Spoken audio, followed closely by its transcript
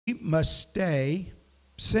must stay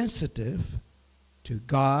sensitive to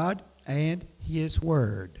God and His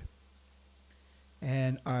Word.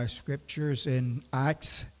 And our scriptures in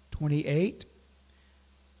Acts 28,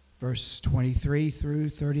 verse 23 through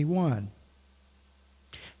 31.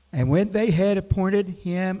 And when they had appointed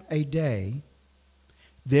him a day,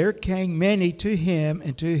 there came many to him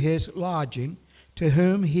into his lodging, to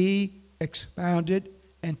whom he expounded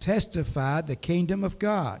and testified the kingdom of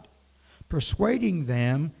God, persuading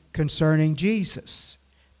them concerning Jesus,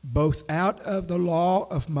 both out of the law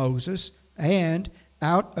of Moses and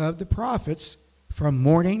out of the prophets, from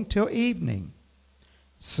morning till evening.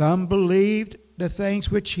 Some believed the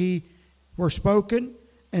things which he were spoken,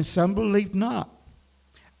 and some believed not.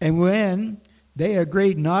 And when they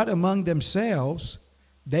agreed not among themselves,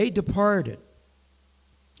 they departed.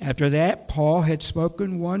 After that, Paul had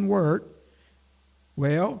spoken one word.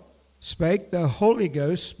 Spake the Holy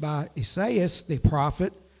Ghost by Esaias the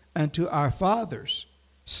prophet unto our fathers,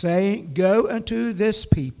 saying, Go unto this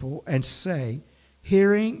people, and say,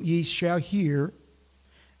 Hearing ye shall hear,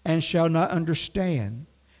 and shall not understand,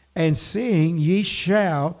 and seeing ye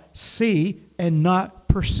shall see, and not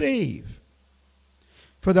perceive.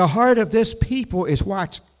 For the heart of this people is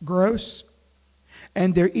waxed gross,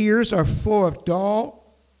 and their ears are full of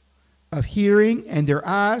dull of hearing, and their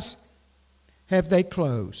eyes have they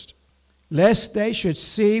closed, lest they should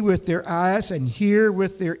see with their eyes, and hear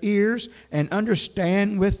with their ears, and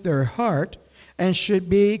understand with their heart, and should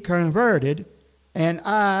be converted, and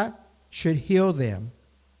I should heal them.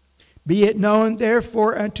 Be it known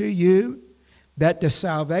therefore unto you, that the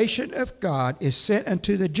salvation of God is sent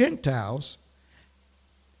unto the Gentiles,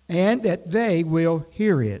 and that they will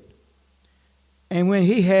hear it. And when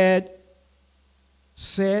he had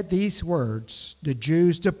said these words, the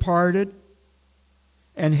Jews departed,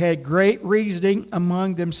 and had great reasoning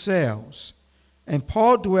among themselves. And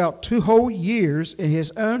Paul dwelt 2 whole years in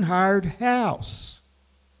his own hired house,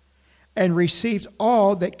 and received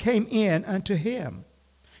all that came in unto him,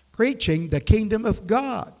 preaching the kingdom of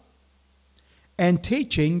God, and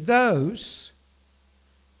teaching those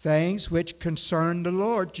things which concern the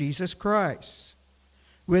Lord Jesus Christ,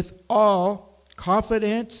 with all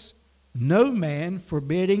confidence, no man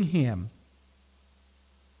forbidding him.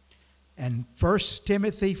 And 1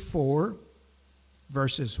 Timothy 4,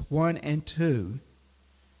 verses 1 and 2.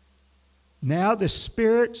 Now the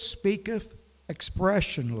Spirit speaketh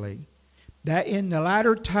expressly, that in the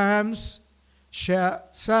latter times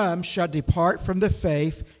some shall depart from the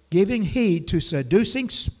faith, giving heed to seducing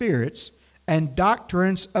spirits and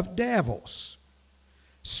doctrines of devils,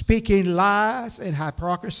 speaking lies and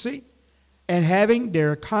hypocrisy, and having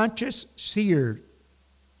their conscience seared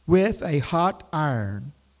with a hot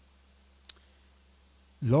iron.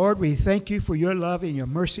 Lord, we thank you for your love and your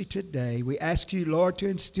mercy today. We ask you, Lord, to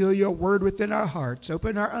instill your word within our hearts.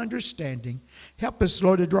 Open our understanding. Help us,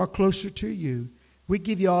 Lord, to draw closer to you. We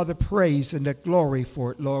give you all the praise and the glory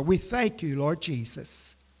for it, Lord. We thank you, Lord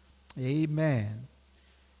Jesus. Amen.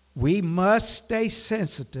 We must stay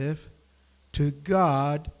sensitive to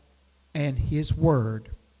God and his word.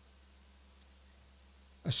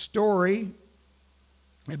 A story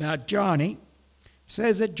about Johnny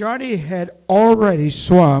says that Johnny had already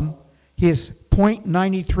swum his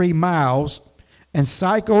 0.93 miles and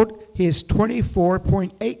cycled his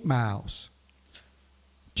 24.8 miles.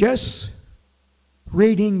 Just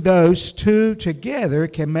reading those two together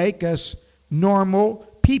can make us normal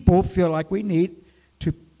people feel like we need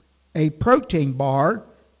a protein bar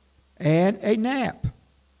and a nap.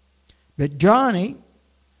 But Johnny,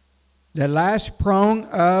 the last prong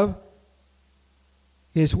of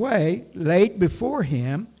his way, laid before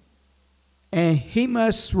him, and he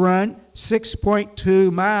must run 6.2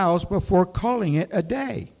 miles before calling it a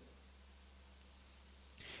day.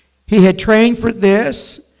 He had trained for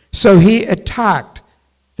this, so he attacked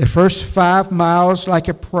the first 5 miles like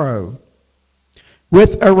a pro,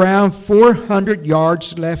 with around 400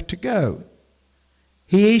 yards left to go.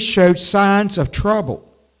 He showed signs of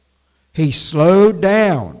trouble. He slowed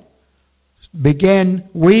down, began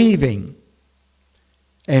weaving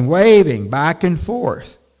and waving back and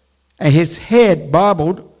forth, and his head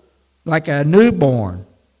bobbled like a newborn.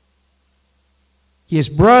 His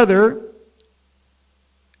brother,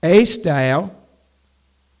 Asdale,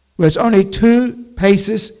 was only 2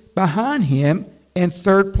 paces behind him in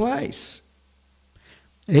 3rd place.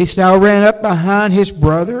 Asdale ran up behind his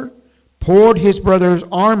brother, pulled his brother's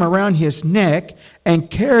arm around his neck,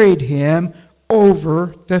 and carried him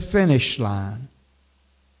over the finish line.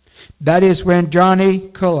 That is when Johnny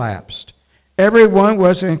collapsed. Everyone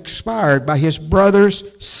was inspired by his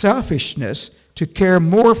brother's selfishness to care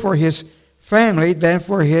more for his family than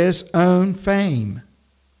for his own fame.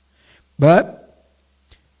 But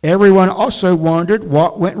everyone also wondered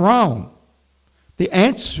what went wrong. The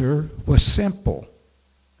answer was simple.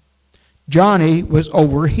 Johnny was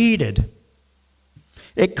overheated.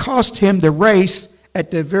 It cost him the race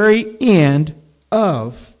at the very end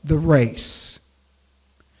of the race.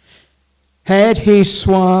 Had he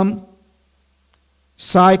swum,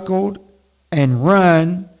 cycled, and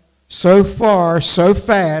run so far, so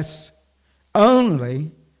fast,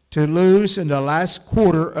 only to lose in the last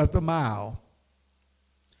quarter of the mile?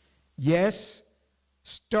 Yes,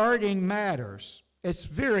 starting matters. It's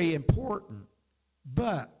very important.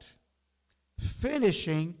 But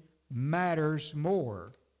finishing matters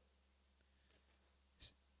more.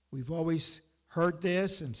 We've always heard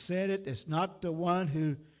this and said it. It's not the one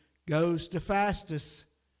who goes the fastest,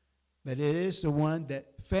 but it is the one that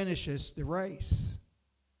finishes the race.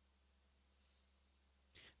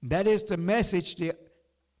 That is the message the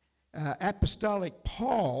Apostolic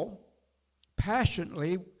Paul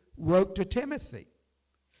passionately wrote to Timothy.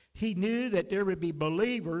 He knew that there would be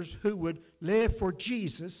believers who would live for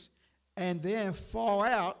Jesus and then fall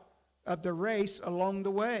out of the race along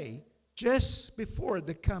the way, just before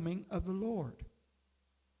the coming of the Lord.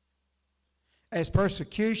 As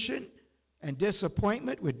persecution and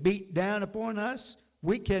disappointment would beat down upon us,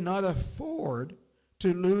 we cannot afford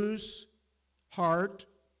to lose heart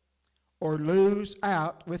or lose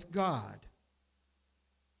out with God.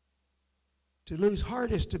 To lose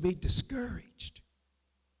heart is to be discouraged.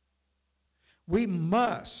 We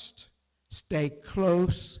must stay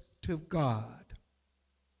close to God.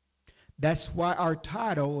 That's why our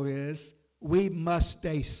title is, We Must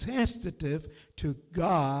Stay Sensitive to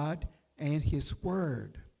God and His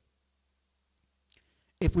Word.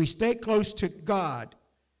 If we stay close to God,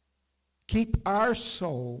 keep our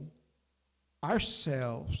soul,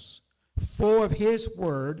 ourselves, full of His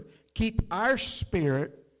Word, keep our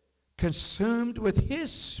spirit consumed with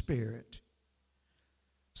His Spirit,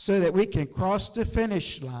 so that we can cross the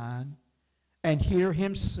finish line and hear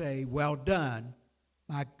Him say, "Well done,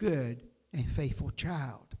 my good and faithful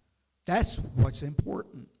child." That's what's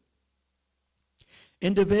important.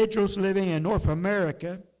 Individuals living in North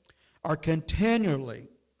America are continually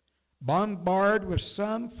bombarded with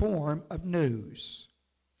some form of news.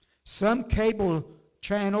 Some cable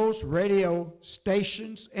channels, radio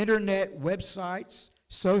stations, internet websites,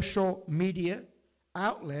 social media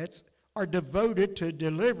outlets are devoted to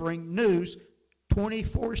delivering news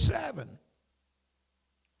 24/7.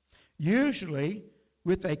 Usually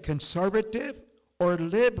with a conservative or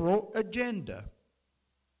liberal agenda.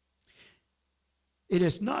 It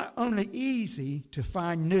is not only easy to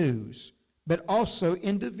find news, but also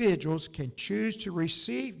individuals can choose to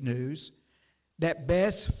receive news that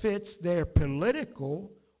best fits their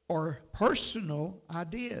political or personal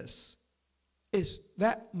ideas. It's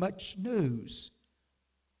that much news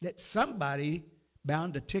that somebody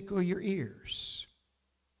bound to tickle your ears.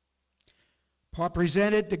 Paul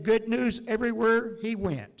presented the good news everywhere he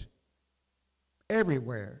went.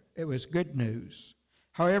 Everywhere it was good news.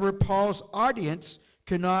 However, Paul's audience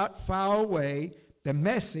could not file away the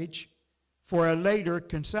message for a later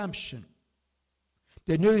consumption.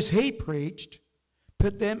 The news he preached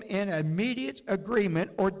put them in immediate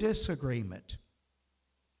agreement or disagreement.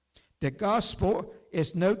 The gospel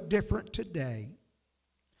is no different today.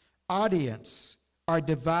 Audiences are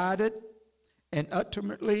divided and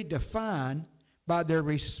ultimately defined by their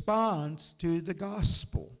response to the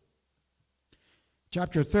gospel.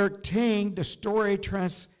 Chapter 13, the story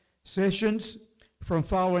transitions from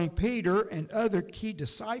following Peter and other key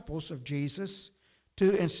disciples of Jesus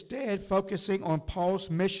to instead focusing on Paul's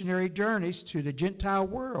missionary journeys to the Gentile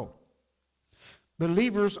world.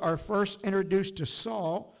 Believers are first introduced to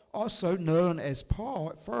Saul, also known as Paul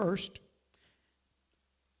at first.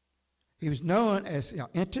 He was known as,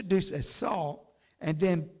 introduced as Saul, and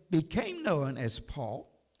then became known as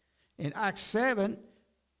Paul. In Acts 7,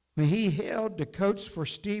 when he held the coats for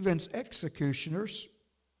Stephen's executioners.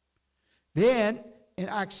 Then in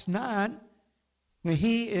Acts 9, when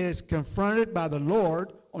he is confronted by the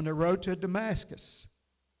Lord on the road to Damascus.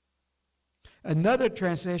 Another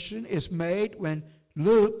transition is made when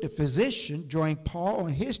Luke, the physician, joined Paul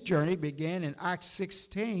on his journey, began in Acts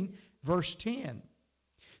 16, verse 10.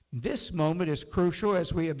 This moment is crucial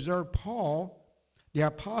as we observe Paul, the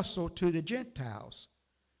apostle, to the Gentiles.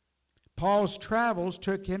 Paul's travels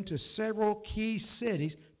took him to several key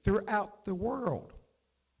cities throughout the world.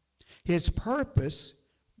 His purpose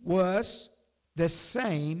was the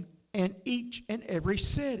same in each and every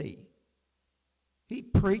city. He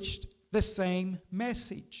preached the same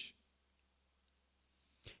message.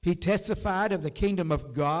 He testified of the kingdom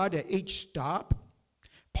of God at each stop.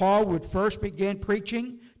 Paul would first begin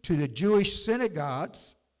preaching to the Jewish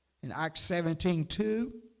synagogues in Acts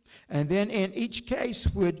 17:2, and then in each case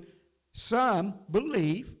would some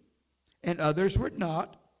believe and others would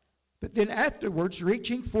not. But then afterwards,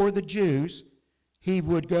 reaching for the Jews, he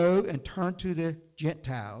would go and turn to the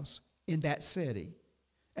Gentiles in that city.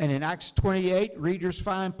 And in Acts 28, readers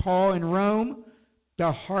find Paul in Rome,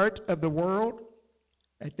 the heart of the world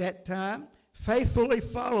at that time, faithfully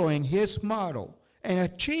following his model and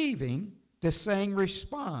achieving the same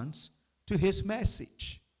response to his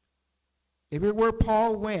message. Everywhere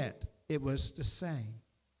Paul went, it was the same.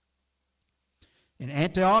 In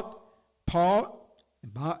Antioch, Paul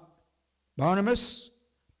and Barnabas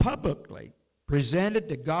publicly presented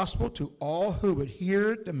the gospel to all who would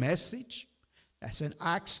hear the message. That's in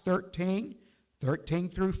Acts 13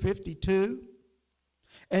 through 52.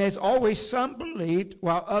 And as always, some believed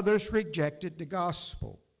while others rejected the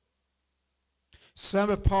gospel. Some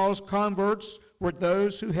of Paul's converts were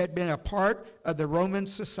those who had been a part of the Roman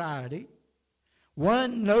society.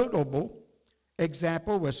 One notable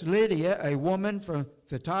example was Lydia, a woman from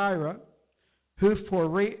Thyatira, who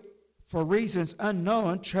for reasons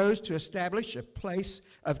unknown chose to establish a place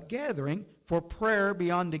of gathering for prayer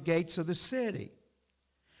beyond the gates of the city.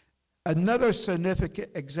 Another significant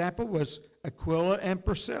example was Aquila and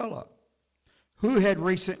Priscilla, who had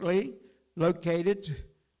recently located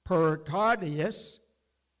per Claudius'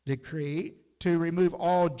 decree to remove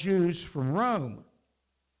all Jews from Rome.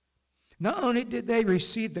 Not only did they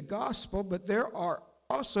receive the gospel, but there are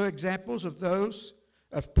also examples of those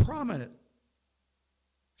of prominent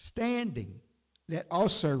standing that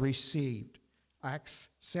also received. Acts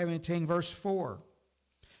 17 verse 4.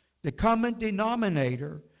 The common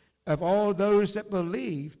denominator of all those that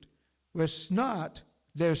believed was not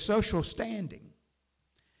their social standing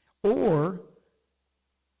or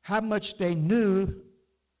how much they knew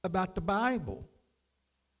about the Bible.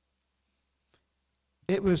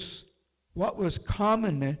 It was what was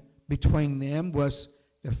common between them was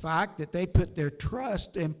the fact that they put their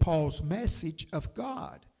trust in Paul's message of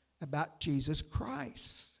God about Jesus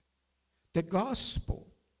Christ, the gospel,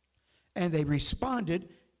 and they responded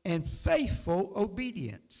in faithful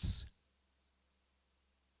obedience.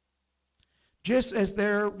 Just as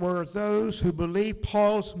there were those who believed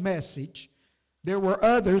Paul's message, there were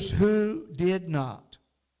others who did not.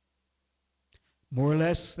 More or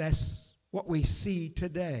less, that's what we see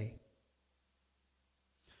today.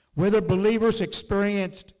 Whether believers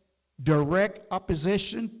experienced direct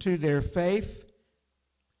opposition to their faith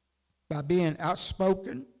by being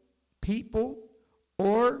outspoken people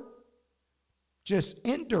or just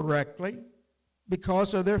indirectly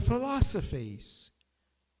because of their philosophies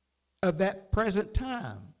of that present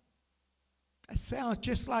time. That sounds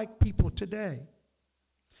just like people today.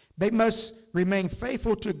 They must remain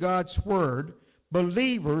faithful to God's word.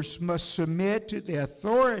 Believers must submit to the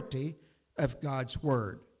authority of God's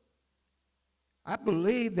word. I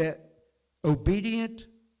believe that obedient,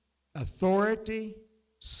 authority,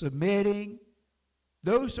 submitting,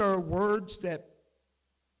 those are words that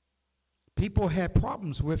people have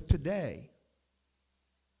problems with today.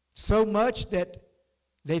 So much that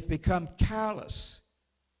they've become callous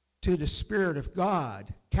to the Spirit of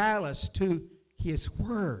God, callous to His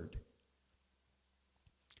Word,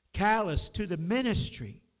 callous to the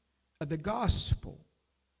ministry of the gospel.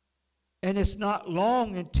 And it's not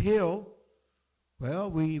long until,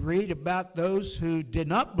 we read about those who did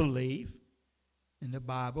not believe in the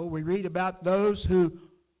Bible. We read about those who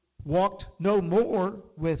walked no more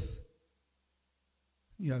with,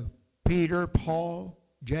 Peter, Paul,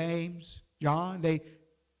 James, John. They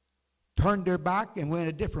turned their back and went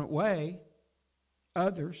a different way.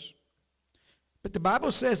 Others. But the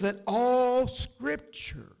Bible says that all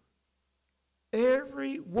Scripture,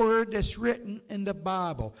 every word that's written in the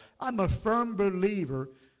Bible, I'm a firm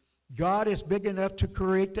believer God is big enough to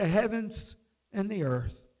create the heavens and the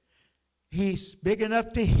earth. He's big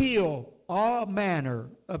enough to heal all manner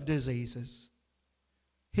of diseases.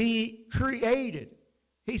 He created.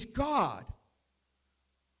 He's God.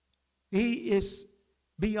 He is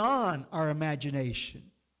beyond our imagination.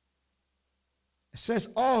 It says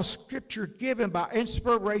all Scripture given by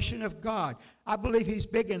inspiration of God. I believe He's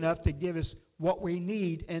big enough to give us what we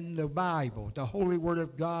need in the Bible, the Holy Word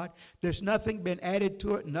of God. There's nothing been added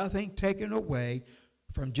to it, nothing taken away.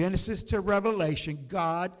 From Genesis to Revelation,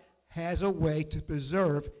 God has a way to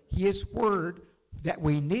preserve His Word that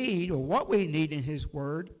we need, or what we need in His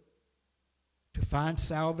Word, to find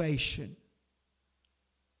salvation.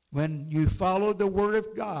 When you follow the Word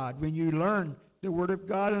of God, when you learn the Word of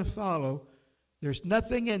God and follow, There's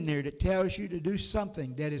nothing in there that tells you to do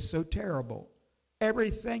something that is so terrible.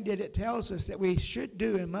 Everything that it tells us that we should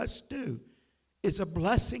do and must do is a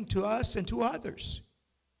blessing to us and to others.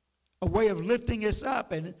 A way of lifting us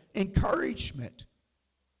up and encouragement.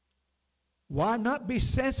 Why not be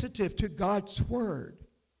sensitive to God's word?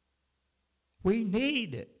 We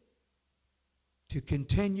need it to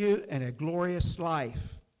continue in a glorious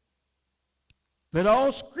life. But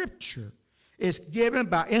all Scripture is given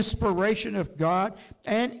by inspiration of God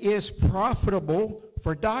and is profitable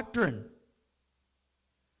for doctrine,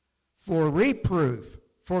 for reproof,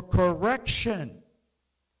 for correction,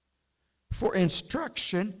 for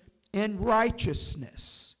instruction in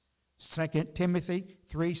righteousness. 2 Timothy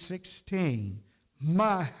 3:16.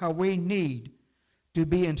 My, how we need to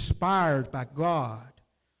be inspired by God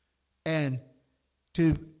and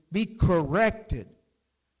to be corrected.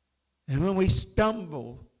 And when we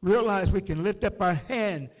stumble, realize we can lift up our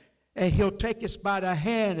hand and He'll take us by the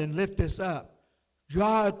hand and lift us up.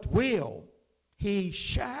 God will. He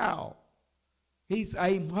shall. He's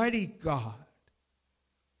a mighty God.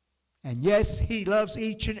 And yes, He loves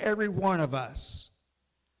each and every one of us.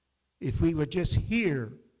 If we would just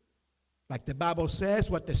hear, like the Bible says,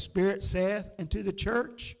 what the Spirit saith unto the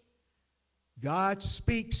church, God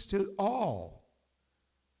speaks to all.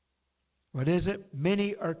 What is it?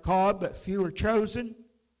 Many are called, but few are chosen.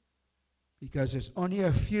 Because there's only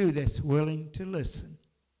a few that's willing to listen.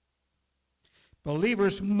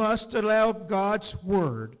 Believers must allow God's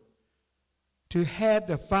word to have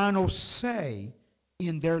the final say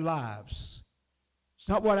in their lives. It's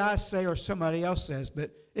not what I say or somebody else says, but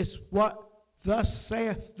it's what thus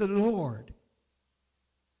saith the Lord.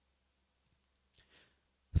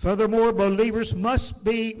 Furthermore, believers must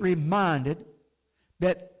be reminded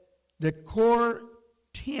that the core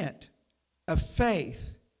tenet of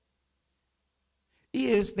faith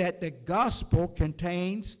is that the gospel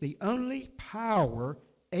contains the only power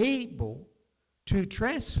able to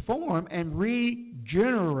transform and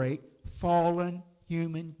regenerate fallen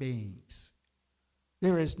human beings.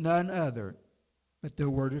 There is none other but the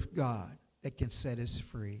Word of God that can set us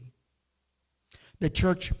free. The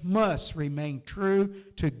church must remain true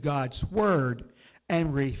to God's Word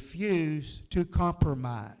and refuse to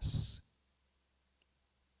compromise.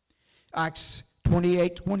 Acts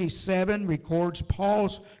 28:27 records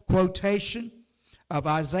Paul's quotation of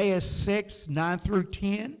Isaiah 6, 9 through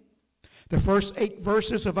 10. The first 8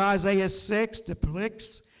 verses of Isaiah 6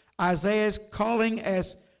 depicts Isaiah's calling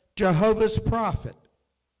as Jehovah's prophet.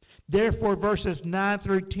 Therefore, verses 9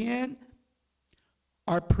 through 10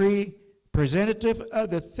 are representative of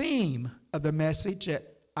the theme of the message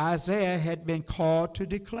that Isaiah had been called to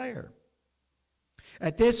declare.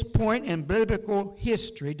 At this point in biblical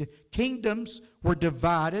history, the kingdoms were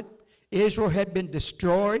divided, Israel had been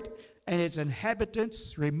destroyed, and its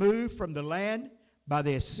inhabitants removed from the land by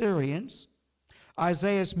the Assyrians.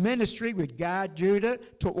 Isaiah's ministry would guide Judah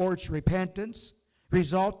towards repentance,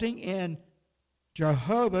 resulting in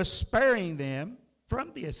Jehovah sparing them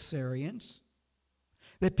from the Assyrians.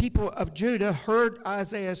 The people of Judah heard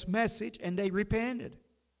Isaiah's message and they repented.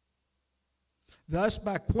 Thus,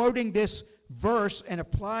 by quoting this verse and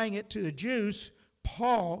applying it to the Jews,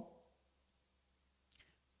 Paul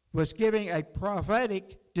was giving a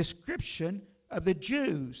prophetic description of the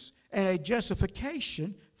Jews and a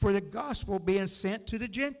justification for the gospel being sent to the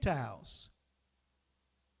Gentiles.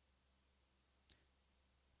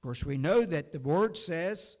 Of course, we know that the word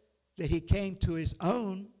says that he came to his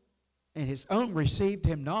own, and his own received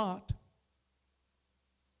him not.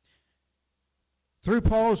 Through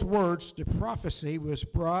Paul's words, the prophecy was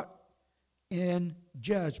brought in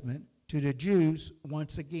judgment to the Jews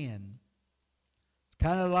once again. It's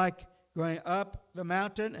kind of like going up the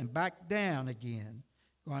mountain and back down again.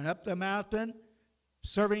 Going up the mountain,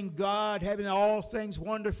 serving God, having all things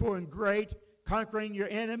wonderful and great, conquering your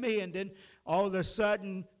enemy, and then all of a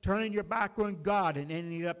sudden turning your back on God and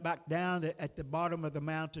ending up back down at the bottom of the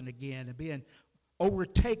mountain again and being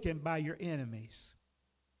overtaken by your enemies.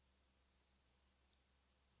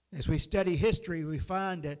 As we study history, we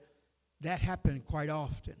find that that happened quite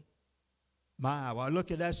often. Well,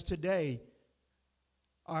 look at us today.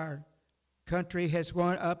 Our country has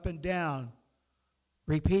gone up and down,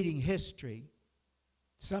 repeating history.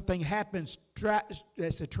 Something happens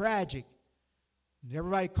that's a tragic. And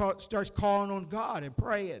everybody starts calling on God and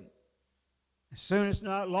praying. As soon as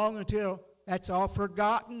not long until that's all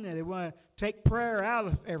forgotten and they want to take prayer out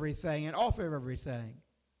of everything and off of everything.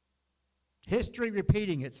 History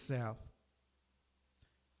repeating itself.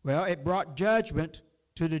 Well, it brought judgment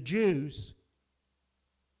to the Jews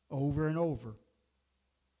over and over.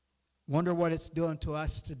 Wonder what it's doing to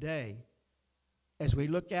us today. as we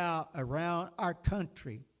look out around our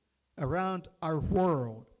country, around our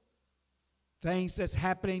world, things that's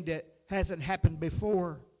happening that hasn't happened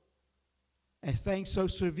before, and things so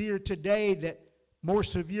severe today that more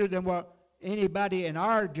severe than what anybody in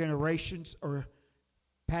our generations or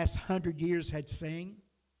past 100 years had seen.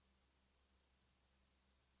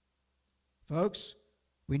 Folks,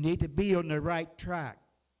 we need to be on the right track.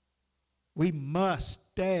 We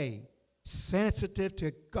must stay sensitive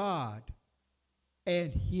to God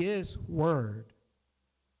and His Word.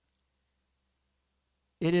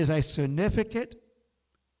 It is significant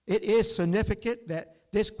that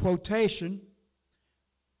this quotation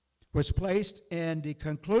was placed in the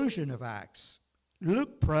conclusion of Acts.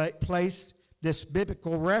 Luke placed this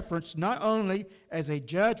biblical reference not only as a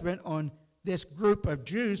judgment on this group of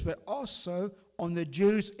Jews, but also on the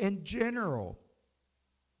Jews in general.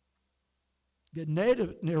 The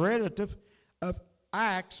narrative of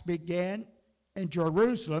Acts began in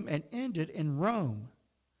Jerusalem and ended in Rome.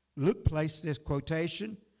 Luke placed this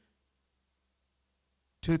quotation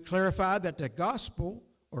to clarify that the gospel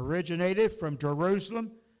originated from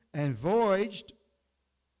Jerusalem and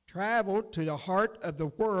traveled to the heart of the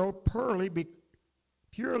world purely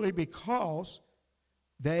because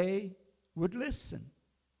they would listen.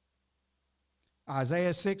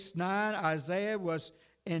 Isaiah 6:9, Isaiah was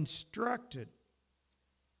instructed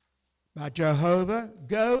by Jehovah,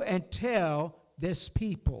 go and tell this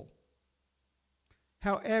people.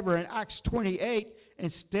 However, in Acts 28,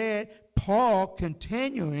 instead, Paul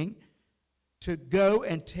continuing to go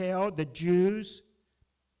and tell the Jews.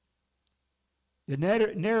 The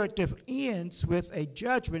narrative ends with a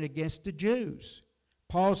judgment against the Jews.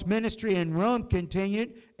 Paul's ministry in Rome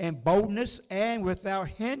continued in boldness and without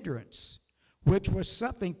hindrance, which was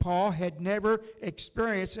something Paul had never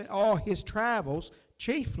experienced in all his travels,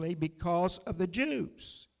 chiefly because of the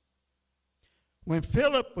Jews. When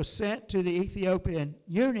Philip was sent to the Ethiopian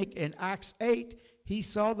eunuch in Acts 8, he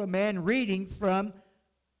saw the man reading from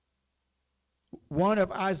one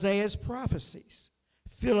of Isaiah's prophecies.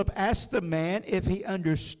 Philip asked the man if he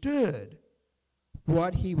understood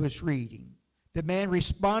what he was reading. The man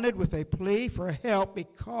responded with a plea for help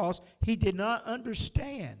because he did not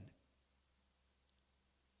understand.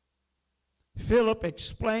 Philip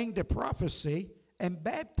explained the prophecy and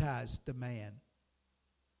baptized the man.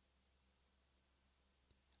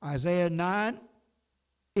 Isaiah 9,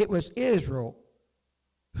 it was Israel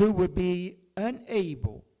who would be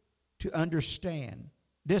unable to understand.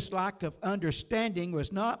 This lack of understanding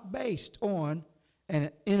was not based on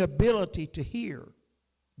an inability to hear.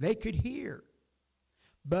 They could hear,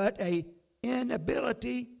 but an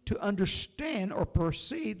inability to understand or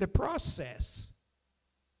perceive the process.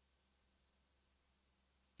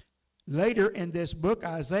 Later in this book,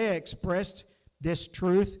 Isaiah expressed this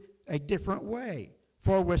truth a different way.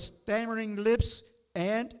 For with stammering lips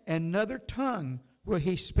and another tongue will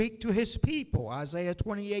he speak to his people. Isaiah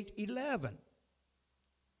 28:11.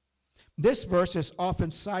 This verse is often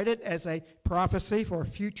cited as a prophecy for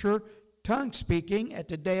future tongue speaking at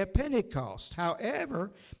the day of Pentecost.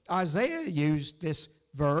 However, Isaiah used this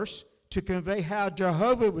verse to convey how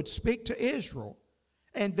Jehovah would speak to Israel,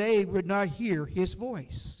 and they would not hear his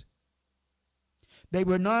voice. They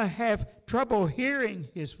would not have trouble hearing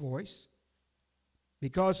his voice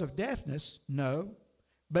because of deafness, no,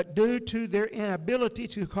 but due to their inability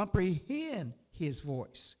to comprehend his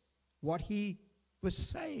voice, what he was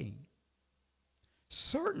saying.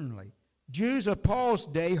 Certainly, Jews of Paul's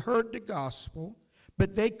day heard the gospel,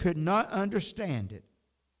 but they could not understand it.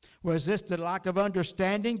 Was this the lack of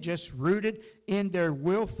understanding just rooted in their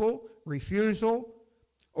willful refusal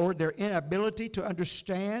or their inability to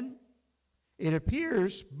understand? It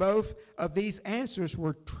appears both of these answers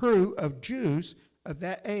were true of Jews of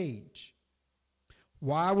that age.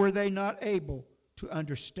 Why were they not able to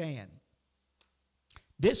understand?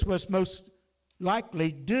 This was most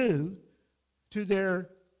likely due to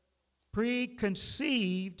their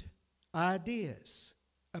preconceived ideas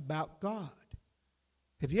about God.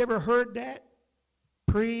 Have you ever heard that?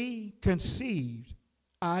 Preconceived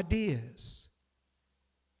ideas.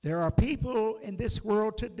 There are people in this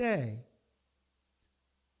world today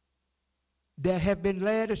that have been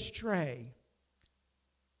led astray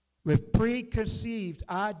with preconceived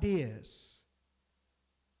ideas.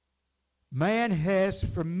 Man has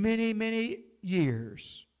for many, many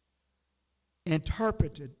years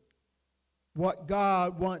interpreted what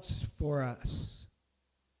God wants for us.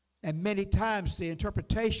 And many times the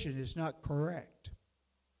interpretation is not correct.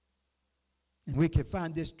 And we can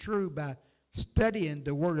find this true by studying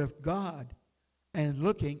the Word of God and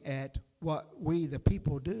looking at what we, the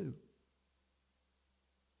people, do.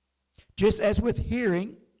 Just as with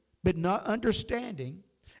hearing, but not understanding,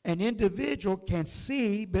 an individual can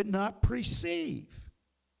see but not perceive.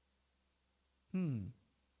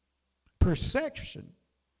 Perception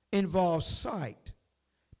involves sight,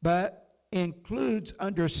 but includes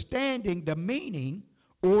understanding the meaning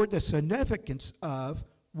or the significance of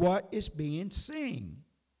what is being seen.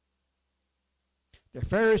 The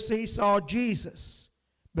Pharisees saw Jesus,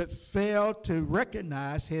 but failed to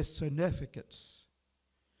recognize his significance.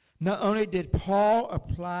 Not only did Paul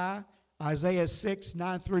apply Isaiah 6,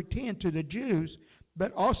 9 through 10 to the Jews,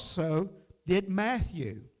 but also did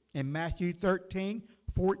Matthew in Matthew 13,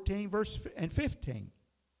 14, verse and 15.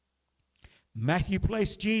 Matthew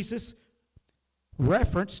placed Jesus'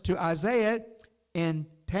 reference to Isaiah in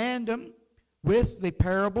tandem with the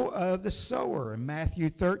parable of the sower in Matthew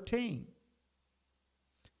 13.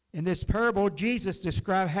 In this parable, Jesus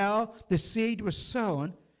described how the seed was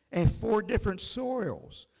sown in 4 different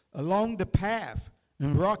soils, along the path,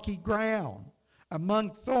 in rocky ground,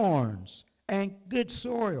 among thorns, and good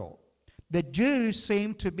soil. The Jews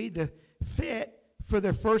seem to be the fit for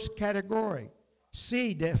the first category,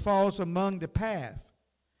 seed that falls among the path.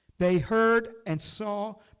 They heard and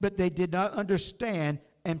saw, but they did not understand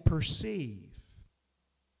and perceive.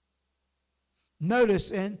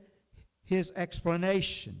 Notice in his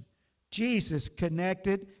explanation, Jesus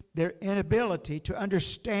connected their inability to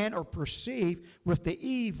understand or perceive with the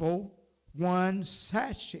evil one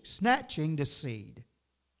snatching the seed,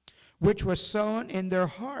 which was sown in their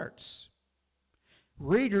hearts.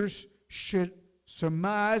 Readers should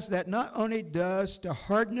surmise that not only does the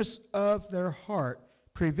hardness of their heart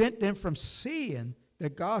prevent them from seeing the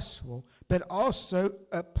gospel, but also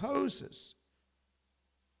opposes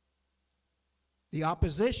the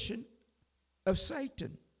opposition of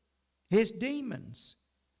Satan, his demons,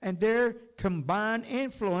 and their combined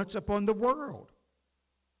influence upon the world.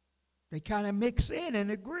 They kind of mix in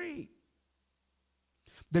and agree.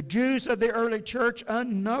 The Jews of the early church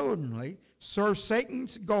unknowingly served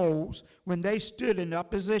Satan's goals when they stood in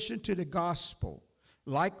opposition to the gospel.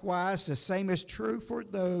 Likewise, the same is true for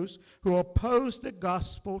those who oppose the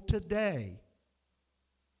gospel today.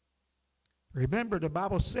 Remember, the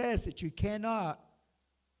Bible says that you cannot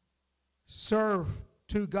serve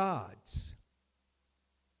 2 gods.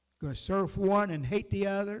 You're going to serve one and hate the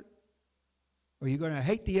other, or you're going to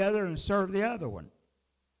hate the other and serve the other one.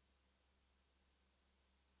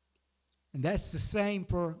 And that's the same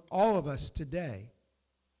for all of us today.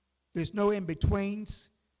 There's no in-betweens,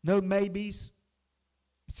 no maybes.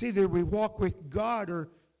 It's either we walk with God or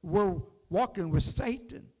we're walking with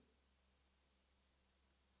Satan.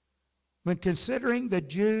 When considering the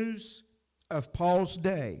Jews of Paul's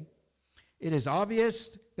day, it is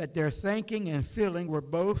obvious that their thinking and feeling were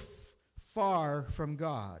both far from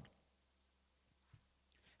God.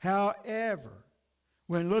 However,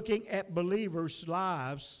 when looking at believers'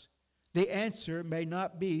 lives, the answer may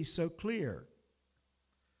not be so clear.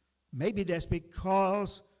 Maybe that's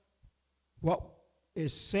because what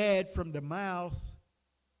is said from the mouth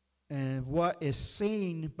and what is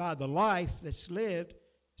seen by the life that's lived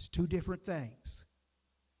is 2 different things.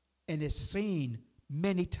 And it's seen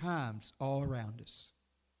many times all around us.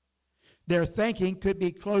 Their thinking could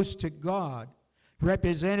be close to God,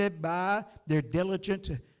 represented by their diligent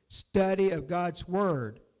study of God's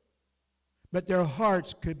Word. But their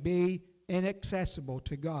hearts could be inaccessible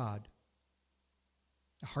to God.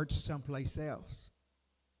 The heart's someplace else.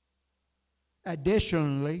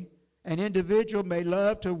 Additionally, an individual may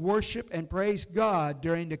love to worship and praise God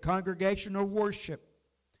during the congregational worship,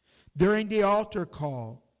 during the altar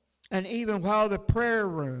call, and even while in the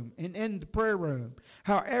prayer room.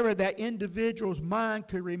 However, that individual's mind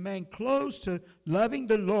could remain close to loving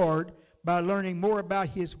the Lord by learning more about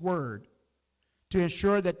His Word, to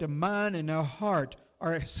ensure that the mind and the heart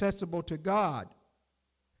are accessible to God.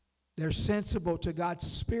 They're sensible to God's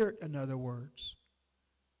Spirit, in other words.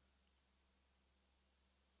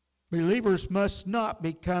 Believers must not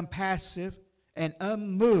become passive and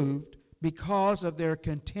unmoved because of their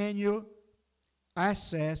continual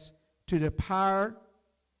access to the power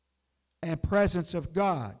and presence of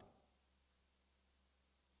God.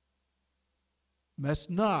 Must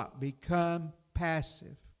not become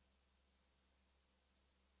passive.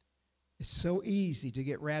 It's so easy to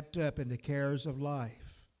get wrapped up in the cares of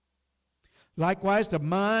life. Likewise, the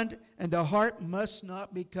mind and the heart must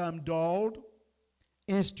not become dulled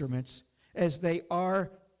instruments, as they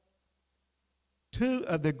are 2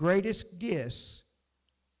 of the greatest gifts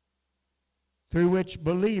through which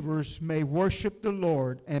believers may worship the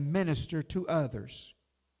Lord and minister to others.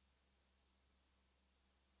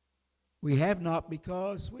 We have not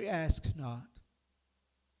because we ask not.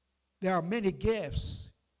 There are many gifts.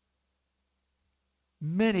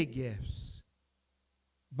 Many gifts.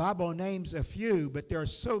 Bible names a few, but there are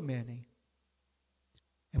so many.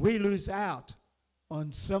 And we lose out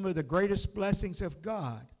on some of the greatest blessings of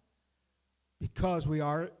God because we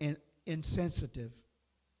are insensitive,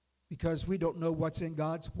 because we don't know what's in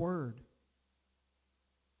God's Word.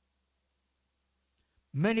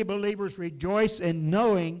 Many believers rejoice in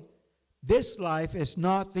knowing this life is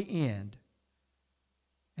not the end.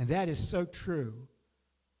 And that is so true.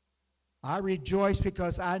 I rejoice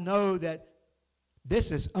because I know that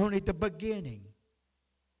this is only the beginning.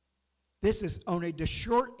 This is only the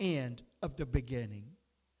short end of the beginning.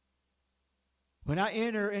 When I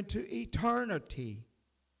enter into eternity,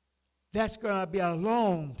 that's going to be a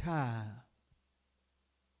long time.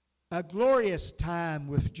 A glorious time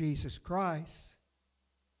with Jesus Christ.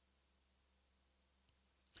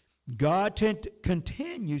 God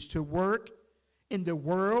continues to work in the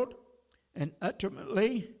world, and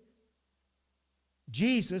ultimately,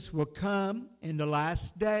 Jesus will come in the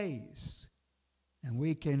last days. And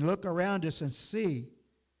we can look around us and see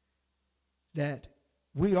that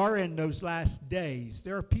we are in those last days.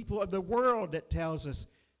 There are people of the world that tells us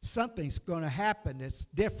something's going to happen that's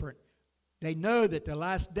different. They know that the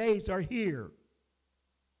last days are here.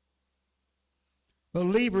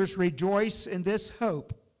 Believers rejoice in this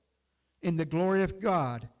hope in the glory of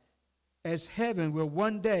God, as heaven will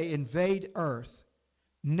one day invade earth.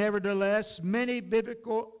 Nevertheless, many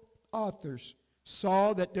biblical authors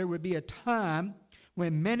saw that there would be a time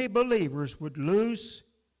when many believers would lose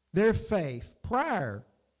their faith prior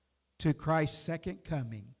to Christ's second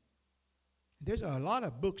coming. There's a lot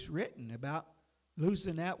of books written about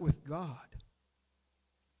losing out with God.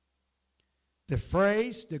 The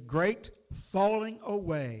phrase, the great falling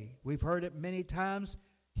away, we've heard it many times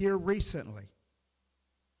here recently.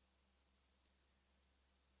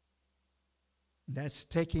 That's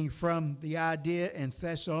taking from the idea in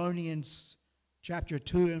Thessalonians chapter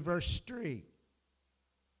 2 and verse 3.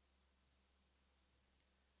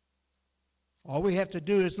 All we have to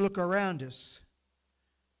do is look around us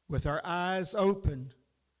with our eyes open,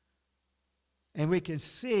 and we can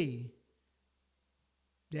see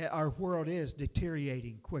that our world is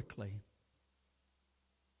deteriorating quickly.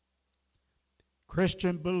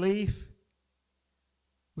 Christian belief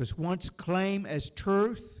was once claimed as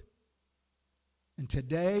truth, and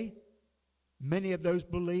today many of those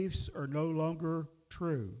beliefs are no longer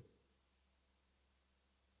true.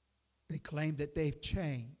 They claim that they've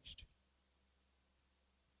changed.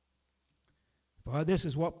 Well, this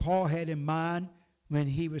is what Paul had in mind when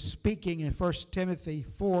he was speaking in 1 Timothy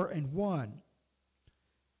 4 and 1.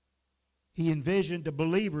 He envisioned the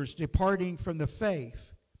believers departing from the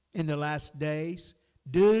faith in the last days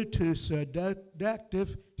due to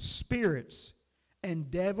seductive spirits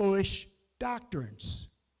and devilish doctrines.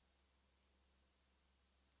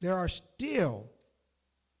 There are still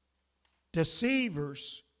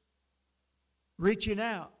deceivers reaching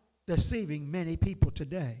out, deceiving many people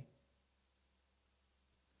today.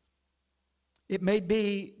 It may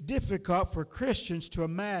be difficult for Christians to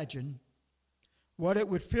imagine what it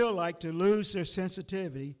would feel like to lose their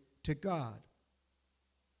sensitivity to God.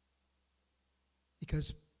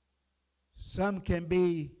 Because some can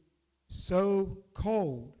be so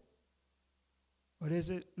cold. What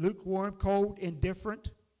is it? Lukewarm, cold,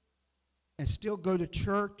 indifferent, and still go to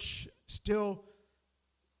church, still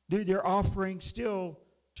do their offering, still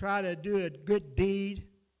try to do a good deed,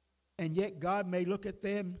 and yet God may look at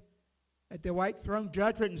them at the white throne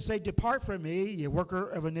judgment and say, "Depart from me, you worker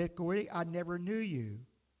of iniquity, I never knew you."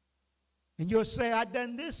 And you'll say, "I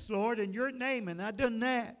done this, Lord, in your name, and I done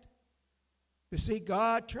that." You see,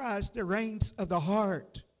 God tries the reins of the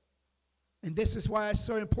heart. And this is why it's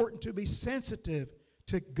so important to be sensitive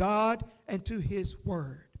to God and to His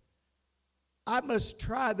Word. I must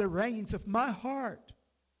try the reins of my heart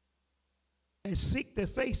and seek the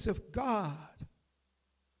face of God.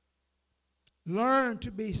 Learn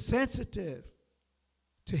to be sensitive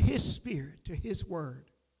to His Spirit, to His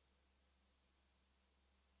Word.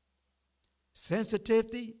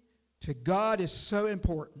 Sensitivity to God is so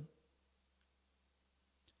important.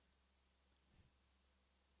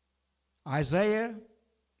 Isaiah,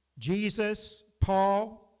 Jesus,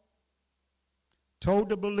 Paul told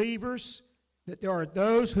the believers that there are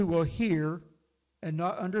those who will hear and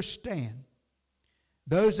not understand,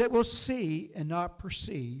 those that will see and not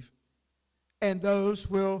perceive, and those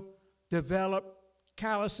will develop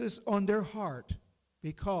calluses on their heart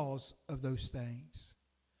because of those things.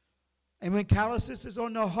 And when calluses is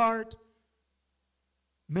on the heart,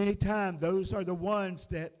 many times those are the ones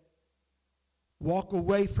that walk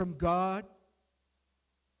away from God,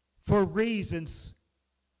 for reasons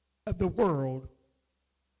of the world,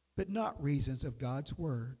 but not reasons of God's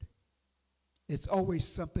Word. It's always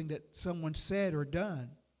something that someone said or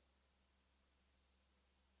done.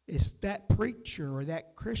 It's that preacher or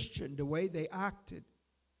that Christian, the way they acted.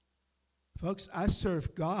 Folks, I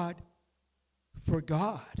serve God, for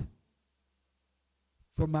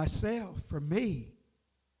myself, for me.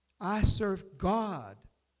 I serve God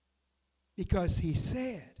because He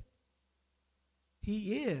said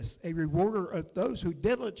He is a rewarder of those who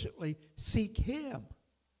diligently seek Him.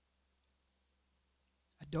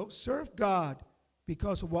 I don't serve God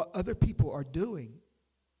because of what other people are doing.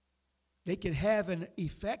 They can have an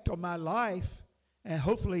effect on my life, and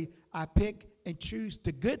hopefully I pick and choose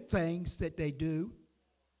the good things that they do,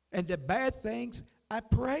 and the bad things, I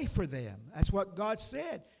pray for them. That's what God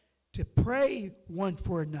said, to pray one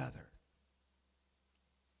for another.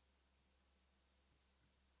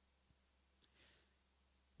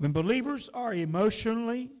 When believers are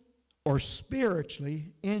emotionally or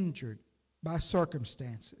spiritually injured by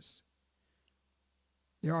circumstances,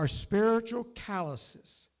 there are spiritual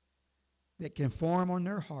calluses that can form on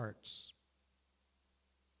their hearts.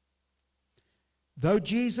 Though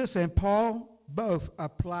Jesus and Paul both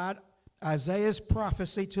applied Isaiah's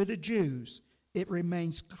prophecy to the Jews, it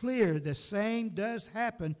remains clear the same does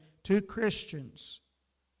happen to Christians.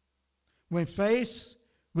 When faced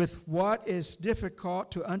with what is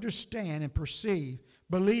difficult to understand and perceive,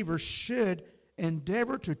 believers should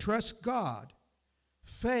endeavor to trust God.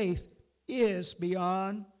 Faith is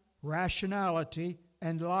beyond rationality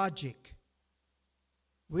and logic.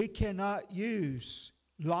 We cannot use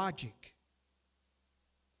logic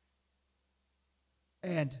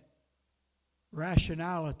and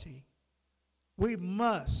rationality. We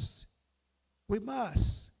must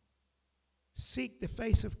seek the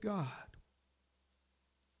face of God.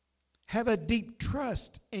 Have a deep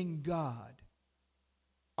trust in God.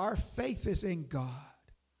 Our faith is in God.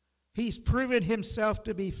 He's proven Himself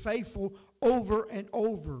to be faithful over and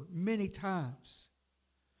over many times.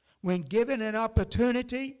 When given an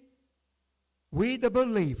opportunity, we, the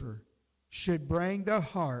believer, should bring our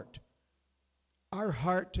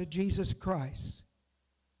heart to Jesus Christ.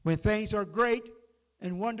 When things are great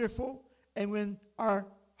and wonderful, and when our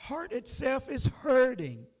heart itself is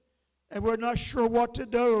hurting, and we're not sure what to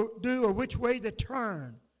do or which way to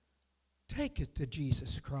turn, take it to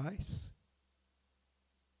Jesus Christ.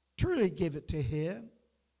 Truly give it to Him.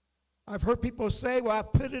 I've heard people say, well, I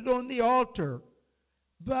put it on the altar.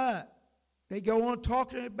 But they go on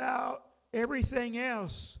talking about everything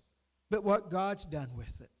else but what God's done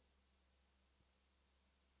with it.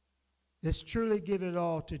 Let's truly give it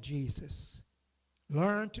all to Jesus.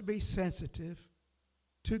 Learn to be sensitive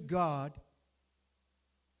to God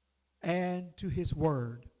and to His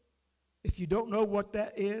Word. If you don't know what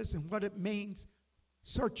that is and what it means,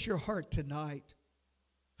 search your heart tonight.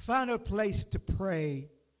 Find a place to pray.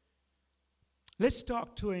 Let's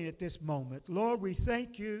talk to Him at this moment. Lord, we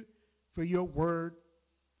thank You for Your Word.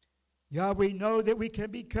 God, we know that we can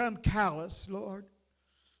become callous, Lord.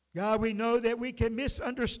 God, we know that we can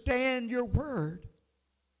misunderstand Your Word.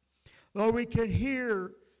 Lord, we can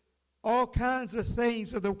hear all kinds of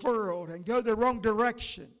things of the world and go the wrong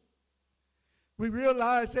direction. We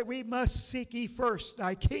realize that we must seek Ye first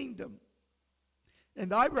Thy kingdom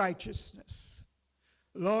and Thy righteousness.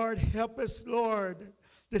 Lord, help us, Lord,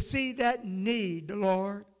 to see that need,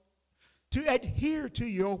 Lord, to adhere to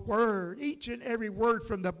Your Word, each and every word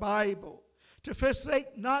from the Bible, to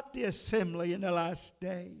forsake not the assembly in the last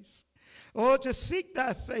days. Oh, to seek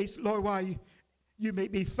Thy face, Lord, while you may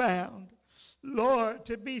be found. Lord,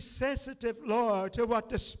 to be sensitive, Lord, to what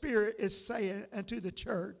the Spirit is saying unto the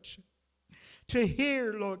church. To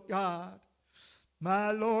hear, Lord God,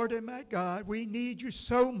 my Lord and my God, we need You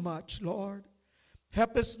so much, Lord.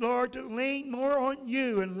 Help us, Lord, to lean more on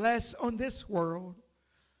You and less on this world.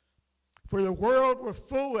 For the world will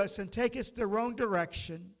fool us and take us the wrong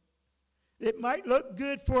direction. It might look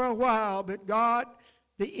good for a while, but God,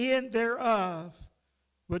 the end thereof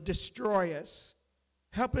will destroy us.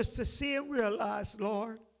 Help us to see and realize,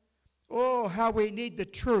 Lord, oh, how we need the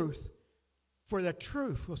truth, for the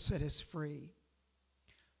truth will set us free.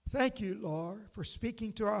 Thank You, Lord, for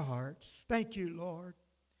speaking to our hearts. Thank You, Lord.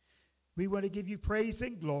 We want to give You praise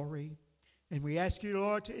and glory. And we ask You,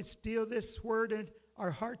 Lord, to instill this word in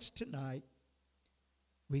our hearts tonight.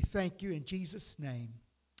 We thank You in Jesus' name.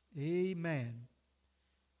 Amen.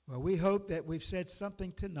 Well, we hope that we've said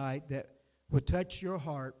something tonight that will touch your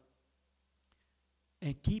heart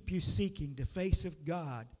and keep you seeking the face of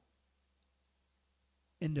God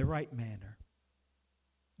in the right manner.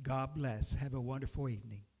 God bless. Have a wonderful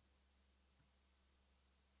evening.